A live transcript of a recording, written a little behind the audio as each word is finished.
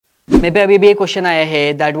मेरे पे अभी भी एक क्वेश्चन आया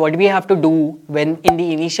है that what we have to do when in the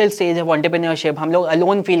initial stage of entrepreneurship हम लोग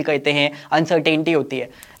अलोन फील करते हैं, अनसर्टेनिटी होती है।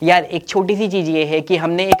 यार एक छोटी सी चीज़ ये है कि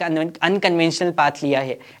हमने एक अनकन्वेंशनल पाथ लिया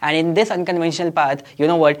है, and in this unconventional path you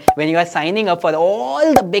know what, when you are signing up for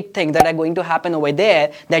all the big things that are going to happen over there,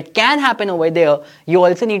 that can happen over there, you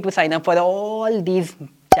also need to sign up for all these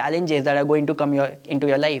challenges that are going to come into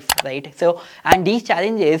your life, right? So, and these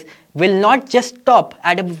challenges will not just stop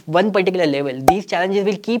at one particular level. These challenges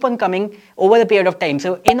will keep on coming over a period of time.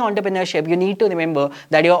 So in entrepreneurship, you need to remember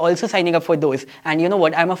that you are also signing up for those. And you know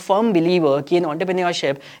what? I'm a firm believer that in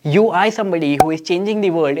entrepreneurship, you are somebody who is changing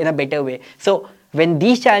the world in a better way. So when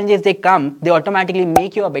these challenges they come, they automatically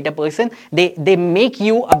make you a better person. They make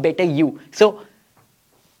you a better you. So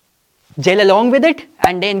gel along with it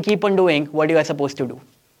and then keep on doing what you are supposed to do.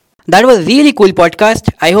 That was really cool podcast.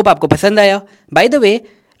 I hope आपको पसंद आया. By the way,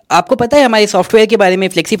 आपको पता है हमारे software के बारे में,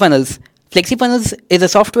 FlexiFunnels. FlexiFunnels is a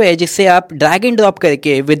software जिससे आप ड्रैग एंड ड्रॉप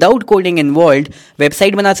करके विदाउट कोडिंग इन्वॉल्व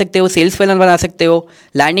वेबसाइट बना सकते हो, सेल्स फनल बना सकते हो,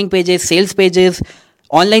 landing pages, sales pages,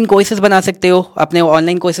 online courses बना सकते हो, अपने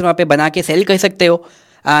ऑनलाइन कोर्सेज वहाँ पे बना के सेल कर सकते हो,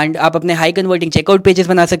 एंड आप अपने हाई कन्वर्टिंग चेकआउट पेजेस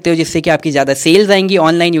बना सकते हो जिससे कि आपकी ज़्यादा सेल्स आएंगी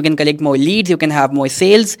online. You can collect more leads, you can have more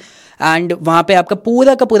sales, and वहाँ पे आपका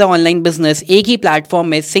पूरा का पूरा ऑनलाइन बिजनेस एक ही प्लेटफॉर्म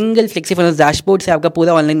में सिंगल FlexiFunnels डैशबोर्ड से आपका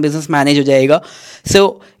पूरा ऑनलाइन बिजनेस मैनेज हो जाएगा.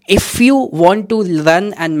 So if you want to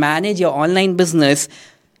run and manage your online business,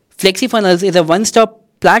 FlexiFunnels is a one stop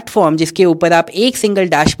platform जिसके ऊपर आप एक सिंगल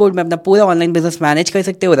डैशबोर्ड में अपना पूरा ऑनलाइन बिजनेस मैनेज कर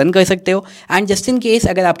सकते हो, रन कर सकते हो. एंड जस्ट इन केस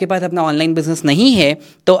अगर आपके पास अपना ऑनलाइन बिजनेस नहीं है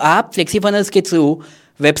तो आप FlexiFunnels के थ्रू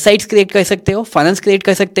वेबसाइट्स क्रिएट कर सकते हो, फनल्स क्रिएट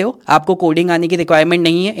कर सकते हो. आपको कोडिंग आने की रिक्वायरमेंट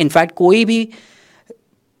नहीं है. इनफैक्ट कोई भी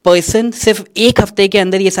पर्सन सिर्फ एक हफ्ते के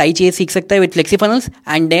अंदर ये सारी चीज़ें सीख सकता है विद FlexiFunnels,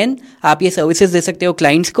 एंड देन आप ये सर्विसेज दे सकते हो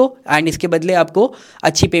क्लाइंट्स को, एंड इसके बदले आपको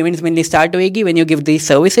अच्छी पेमेंट्स मिलनी स्टार्ट होएगी when you give the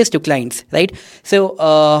services to clients, right? सो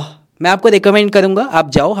मैं आपको रिकमेंड करूँगा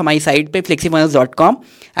आप जाओ हमारी साइट पे flexifunnels.com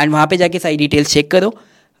एंड वहाँ पे जाके सारी डिटेल्स चेक करो.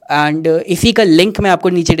 एंड इसी का लिंक मैं आपको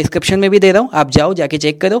नीचे डिस्क्रिप्शन में भी दे रहा हूँ, आप जाओ जाके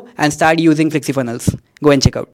चेक करो and start using FlexiFunnels. Go and check out.